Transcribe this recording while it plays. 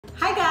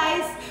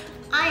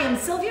I am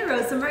Sylvia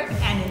Rosenberg,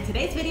 and in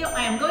today's video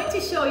I am going to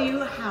show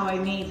you how I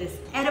made this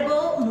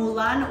edible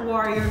Mulan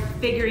warrior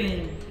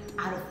figurine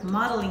out of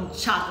modeling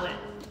chocolate.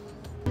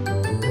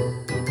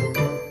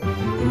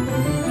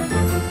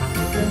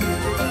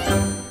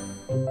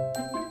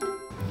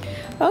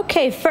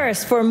 Okay,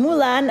 first for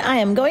Mulan, I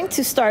am going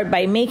to start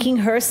by making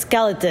her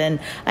skeleton.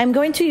 I'm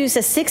going to use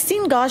a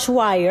 16 gauge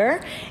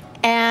wire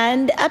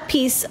and a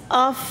piece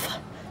of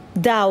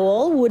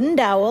dowel, wooden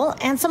dowel,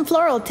 and some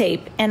floral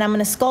tape, and I'm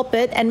going to sculpt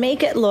it and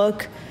make it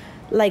look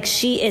like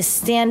she is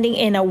standing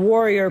in a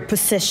warrior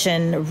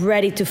position,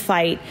 ready to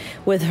fight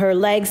with her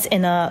legs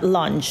in a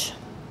lunge.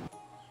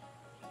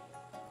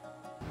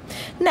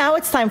 Now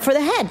it's time for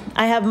the head.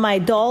 I have my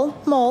doll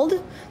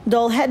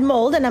head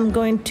mold, and I'm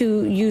going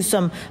to use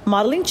some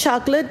modeling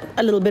chocolate,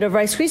 a little bit of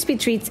Rice Krispie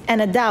treats, and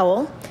a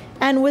dowel.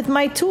 And with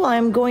my tool,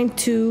 I'm going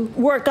to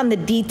work on the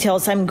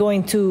details. I'm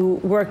going to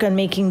work on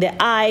making the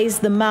eyes,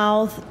 the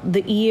mouth,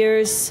 the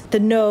ears,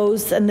 the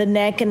nose, and the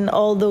neck, and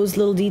all those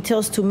little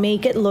details to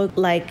make it look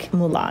like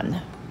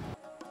Mulan.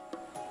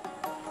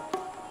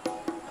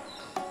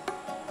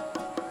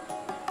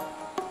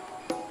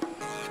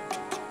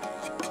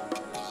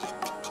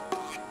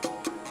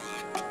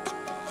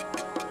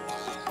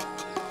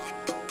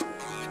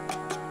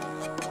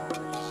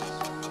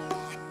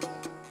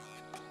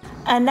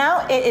 And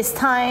now it is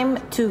time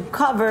to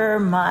cover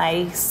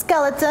my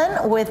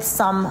skeleton with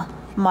some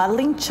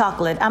modeling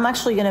chocolate. I'm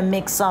actually gonna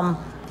mix some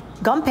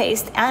gum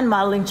paste and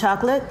modeling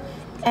chocolate,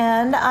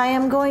 and I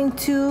am going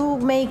to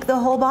make the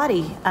whole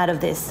body out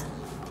of this.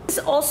 It's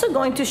also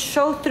going to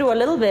show through a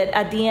little bit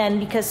at the end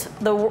because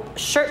the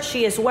shirt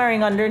she is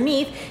wearing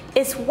underneath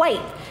is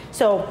white.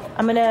 So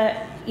I'm gonna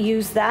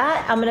use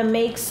that. I'm gonna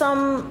make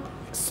some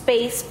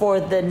space for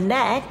the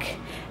neck,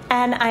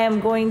 and I am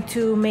going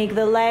to make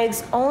the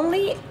legs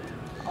only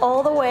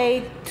all the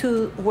way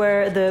to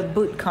where the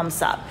boot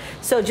comes up,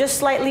 so just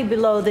slightly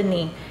below the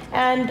knee.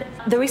 And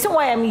the reason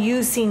why I'm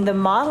using the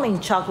modeling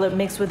chocolate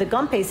mixed with the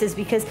gum paste is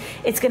because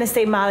it's gonna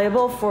stay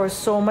malleable for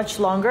so much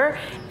longer,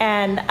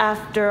 and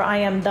after I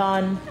am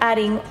done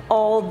adding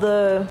all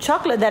the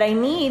chocolate that I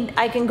need,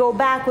 I can go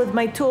back with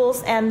my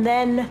tools and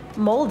then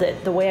mold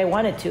it the way I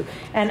want it to.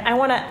 And I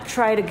want to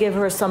try to give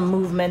her some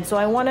movement, so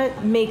I want to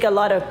make a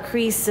lot of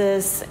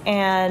creases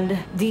and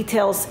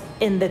details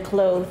in the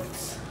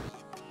clothes.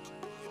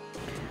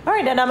 All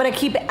right, and I'm gonna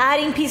keep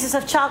adding pieces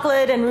of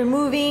chocolate and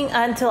removing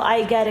until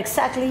I get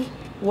exactly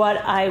what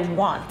I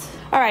want.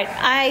 All right,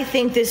 I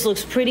think this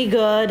looks pretty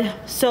good.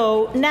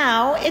 So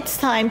now it's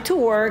time to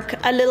work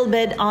a little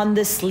bit on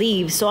the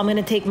sleeves. So I'm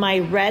gonna take my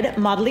red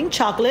modeling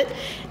chocolate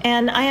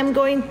and I am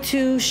going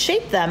to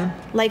shape them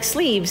like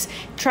sleeves,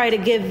 try to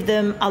give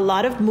them a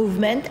lot of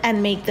movement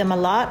and make them a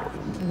lot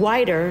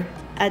wider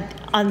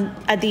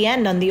at the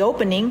end, on the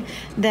opening,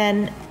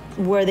 than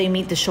where they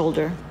meet the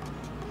shoulder.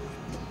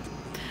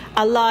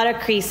 A lot of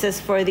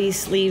creases for these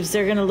sleeves.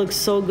 They're gonna look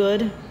so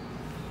good.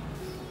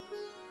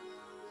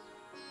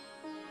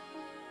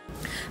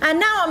 And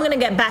now I'm gonna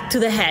get back to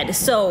the head.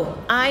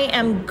 So I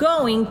am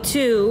going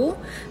to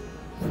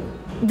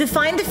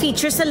define the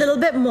features a little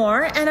bit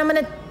more, and I'm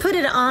gonna put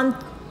it on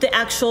the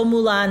actual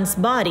Mulan's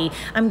body.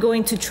 I'm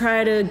going to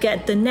try to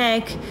get the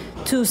neck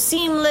to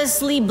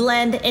seamlessly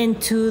blend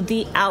into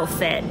the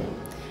outfit.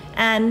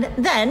 And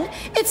then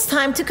it's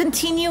time to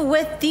continue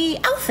with the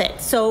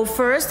outfit. So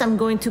first I'm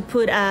going to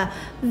put a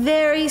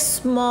very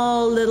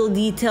small little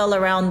detail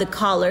around the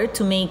collar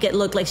to make it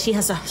look like she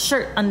has a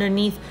shirt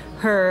underneath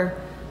her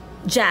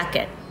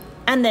jacket.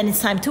 And then it's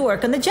time to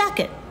work on the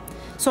jacket.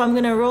 So I'm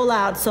gonna roll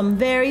out some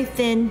very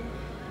thin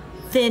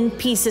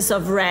pieces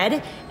of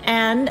red,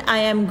 and I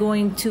am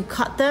going to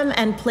cut them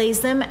and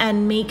place them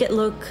and make it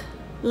look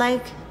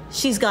like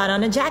she's got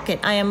on a jacket.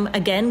 I am,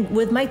 again,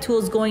 with my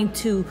tools, going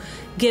to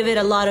give it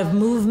a lot of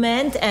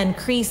movement and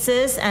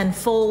creases and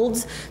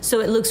folds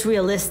so it looks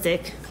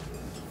realistic.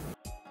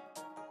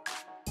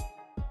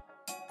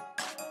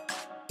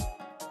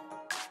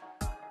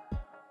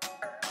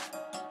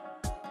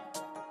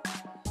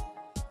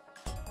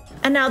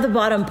 And now the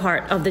bottom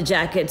part of the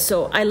jacket.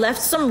 So I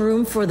left some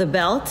room for the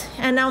belt,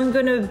 and now I'm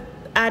gonna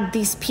add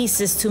these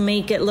pieces to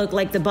make it look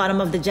like the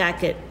bottom of the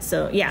jacket.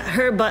 So yeah,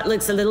 her butt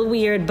looks a little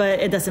weird, but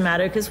it doesn't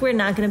matter because we're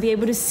not gonna be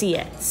able to see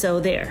it.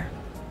 So there.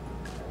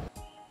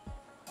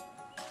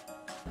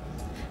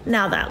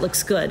 Now that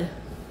looks good.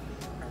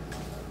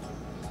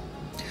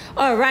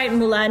 All right,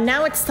 Mulan,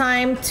 now it's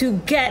time to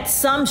get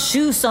some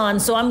shoes on.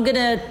 So I'm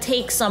gonna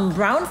take some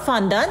brown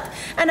fondant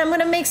and I'm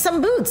gonna make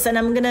some boots, and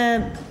I'm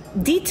gonna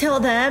detail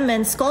them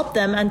and sculpt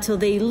them until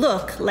they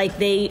look like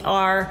they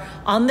are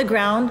on the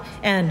ground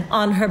and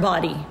on her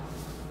body.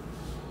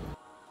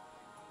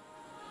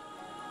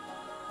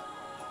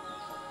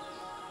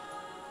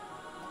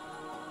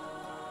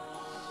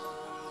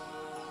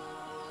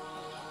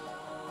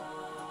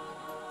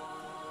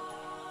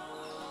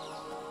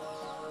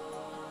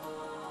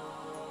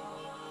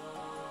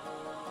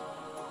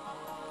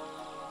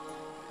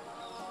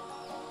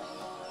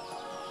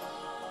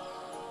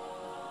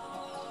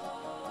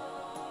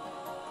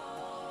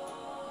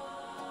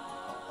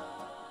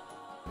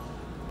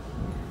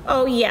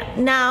 Oh yeah,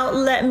 now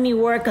let me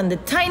work on the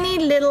tiny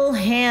little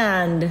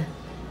hand.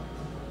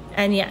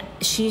 And yeah,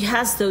 she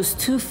has those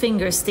 2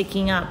 fingers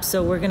sticking up,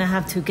 so we're gonna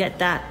have to get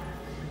that.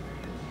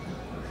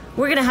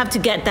 We're gonna have to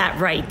get that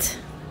right.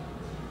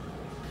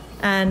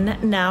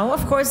 And now,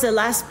 of course, the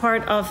last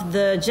part of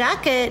the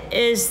jacket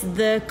is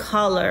the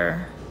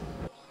collar.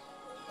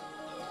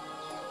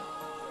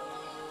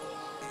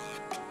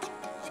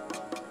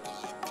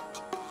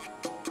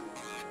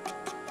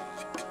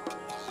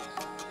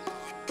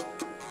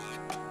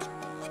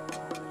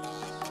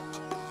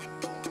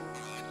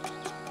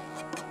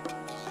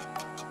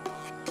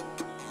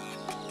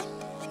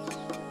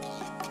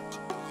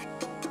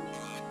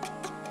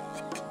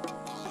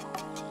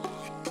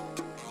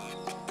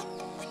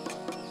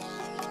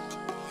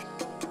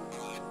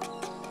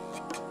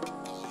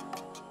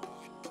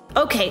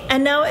 Okay,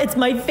 and now it's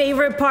my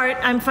favorite part.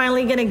 I'm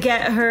finally gonna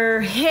get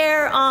her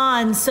hair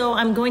on. So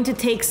I'm going to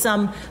take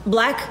some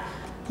black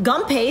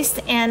gum paste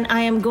and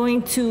I am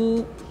going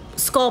to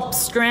sculpt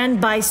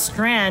strand by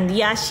strand.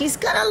 Yeah, she's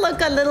gonna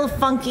look a little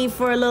funky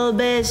for a little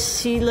bit.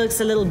 She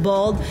looks a little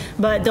bald,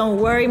 but don't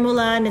worry,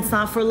 Mulan, it's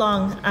not for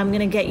long. I'm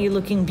gonna get you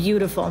looking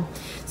beautiful.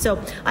 So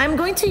I'm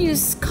going to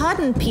use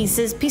cotton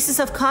pieces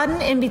of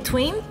cotton in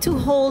between to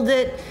hold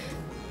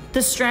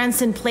the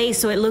strands in place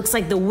so it looks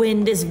like the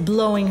wind is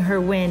blowing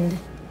her wind.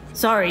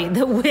 Sorry,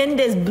 the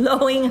wind is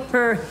blowing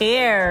her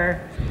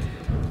hair.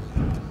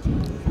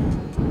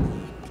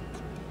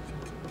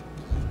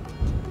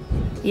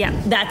 Yeah,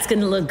 that's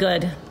gonna look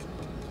good.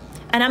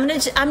 And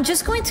I'm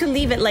just going to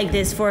leave it like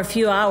this for a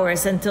few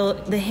hours until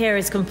the hair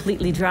is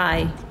completely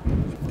dry.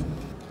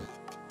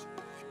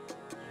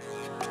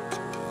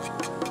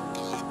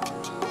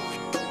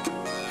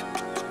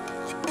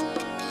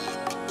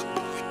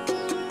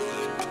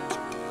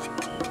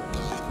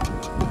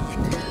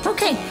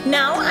 Okay,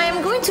 now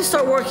I'm going to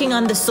start working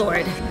on the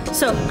sword.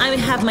 So I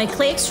have my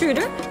clay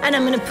extruder and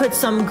I'm going to put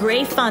some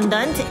gray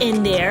fondant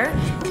in there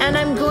and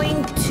I'm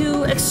going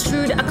to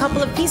extrude a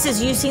couple of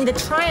pieces using the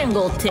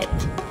triangle tip.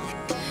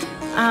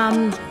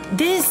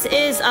 This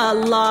is a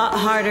lot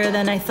harder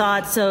than I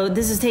thought, so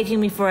this is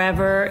taking me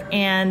forever,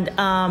 and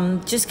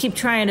just keep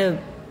trying to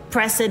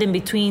press it in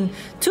between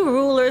 2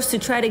 rulers to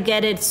try to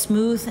get it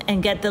smooth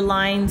and get the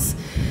lines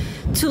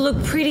to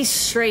look pretty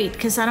straight,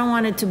 because I don't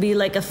want it to be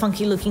like a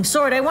funky looking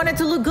sword. I want it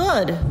to look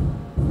good.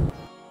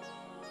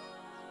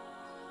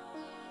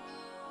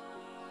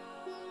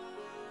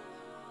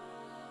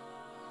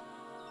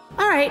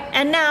 Alright,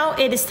 and now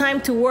it is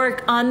time to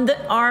work on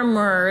the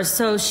armor.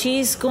 So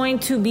she's going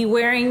to be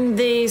wearing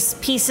these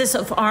pieces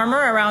of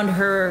armor around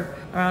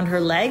her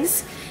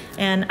legs,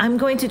 and I'm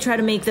going to try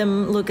to make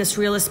them look as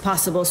real as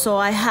possible. So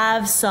I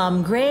have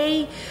some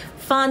gray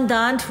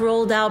fondant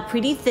rolled out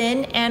pretty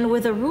thin, and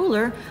with a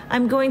ruler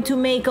I'm going to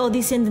make all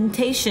these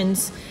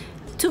indentations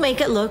to make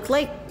it look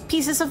like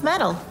pieces of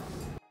metal.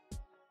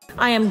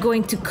 I am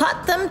going to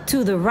cut them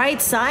to the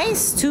right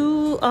size,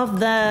 2 of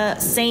the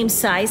same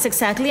size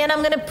exactly, and I'm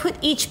going to put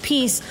each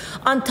piece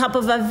on top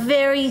of a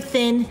very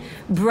thin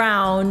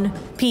brown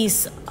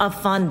piece of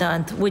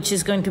fondant, which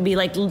is going to be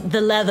like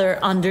the leather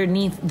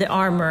underneath the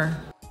armor.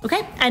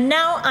 Okay, and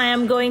now I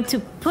am going to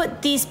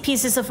put these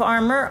pieces of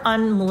armor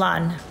on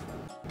Mulan.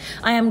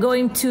 I am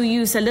going to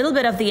use a little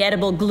bit of the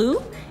edible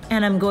glue,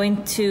 and I'm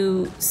going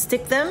to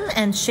stick them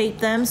and shape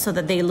them so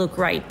that they look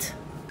right.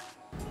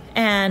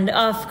 And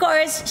of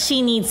course,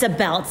 she needs a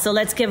belt, so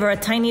let's give her a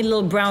tiny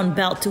little brown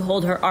belt to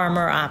hold her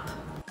armor up.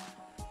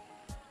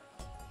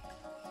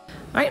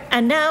 Alright,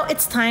 and now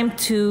it's time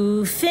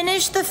to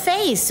finish the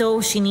face.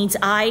 So she needs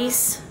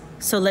eyes.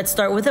 So let's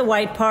start with the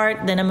white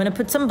part, then I'm going to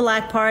put some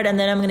black part, and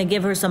then I'm going to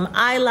give her some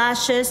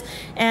eyelashes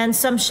and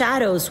some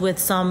shadows with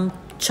some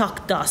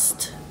chalk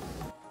dust.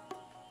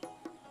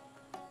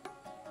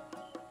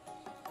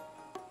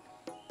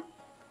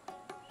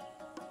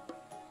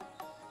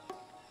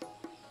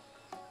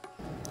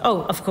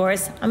 Oh, of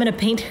course, I'm gonna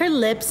paint her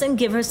lips and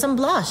give her some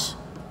blush.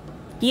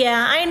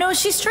 Yeah, I know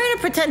she's trying to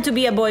pretend to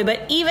be a boy,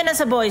 but even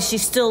as a boy, she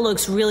still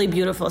looks really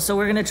beautiful. So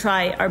we're gonna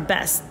try our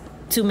best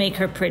to make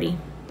her pretty.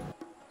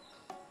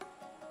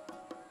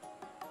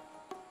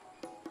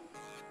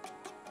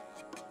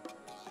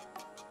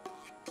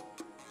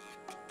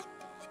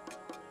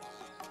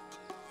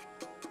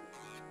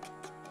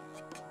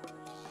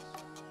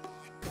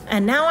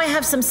 And now I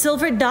have some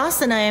silver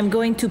dust, and I am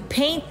going to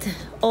paint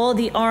all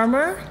the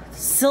armor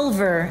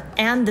silver,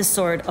 and the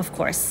sword, of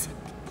course.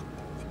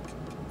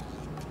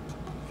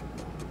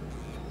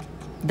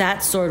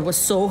 That sword was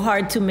so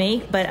hard to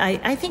make, but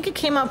I think it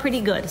came out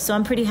pretty good, so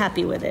I'm pretty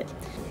happy with it.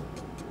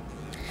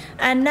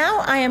 And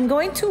now I am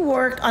going to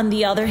work on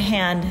the other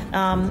hand.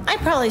 I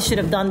probably should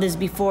have done this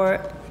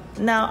before.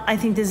 Now I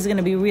think this is going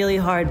to be really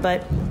hard,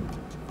 but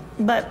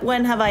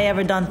when have I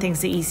ever done things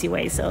the easy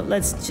way? So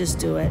let's just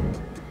do it.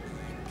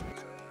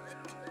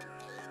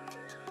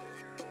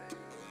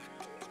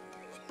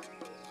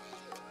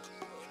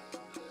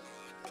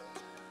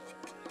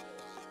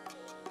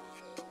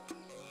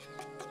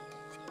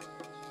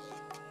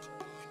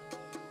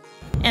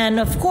 And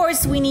of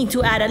course, we need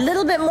to add a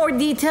little bit more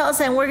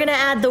details, and we're gonna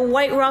add the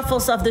white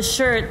ruffles of the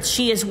shirt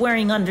she is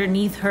wearing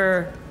underneath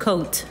her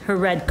coat, her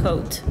red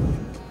coat.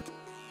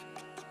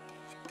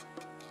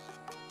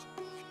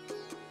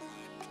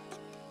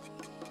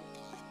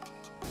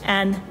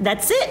 And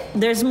that's it.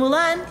 There's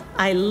Mulan.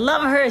 I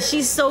love her.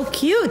 She's so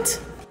cute.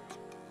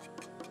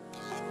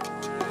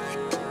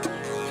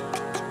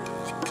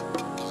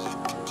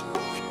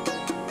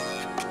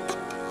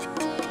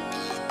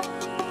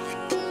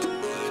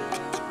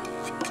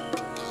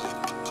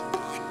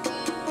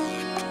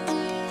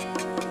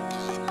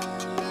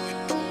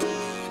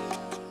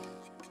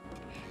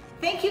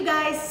 Thank you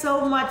guys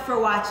so much for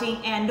watching,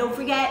 and don't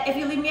forget, if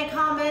you leave me a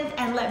comment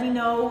and let me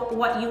know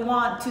what you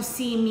want to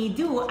see me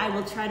do, I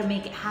will try to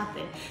make it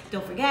happen.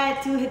 Don't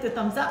forget to hit the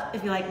thumbs up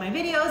if you like my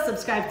videos,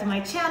 subscribe to my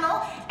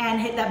channel,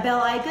 and hit that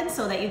bell icon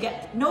so that you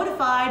get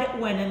notified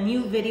when a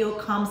new video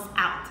comes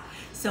out.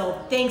 So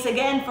thanks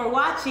again for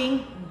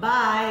watching.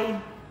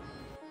 Bye.